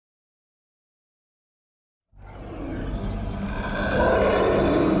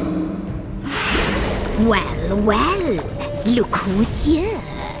Well, well, look who's here.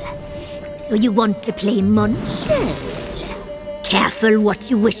 So you want to play monsters? Careful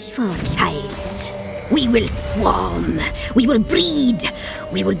what you wish for, child. We will swarm, we will breed,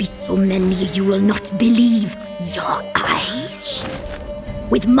 we will be so many you will not believe your eyes.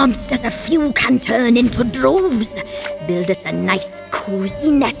 With monsters a few can turn into droves. Build us a nice cozy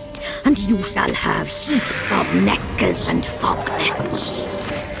nest, and you shall have heaps of neckers and foglets.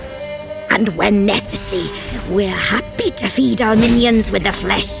 And when necessary, we're happy to feed our minions with the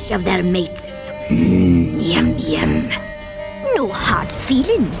flesh of their mates. Yum yum. No hard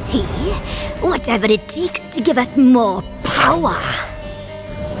feelings here. Whatever it takes to give us more power.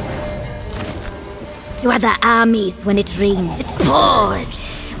 To other armies, when it rains, it pours.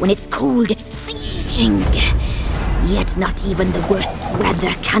 When it's cold, it's freezing. Yet not even the worst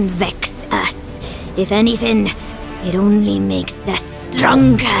weather can vex us. If anything, it only makes us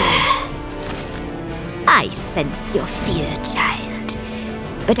stronger. I sense your fear, child.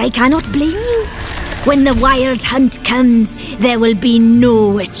 But I cannot blame you. When the wild hunt comes, there will be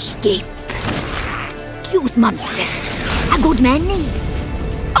no escape. Choose monsters. A good many.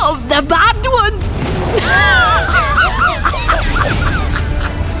 Of the bad ones!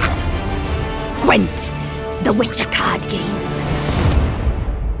 Gwent, the Witcher card game.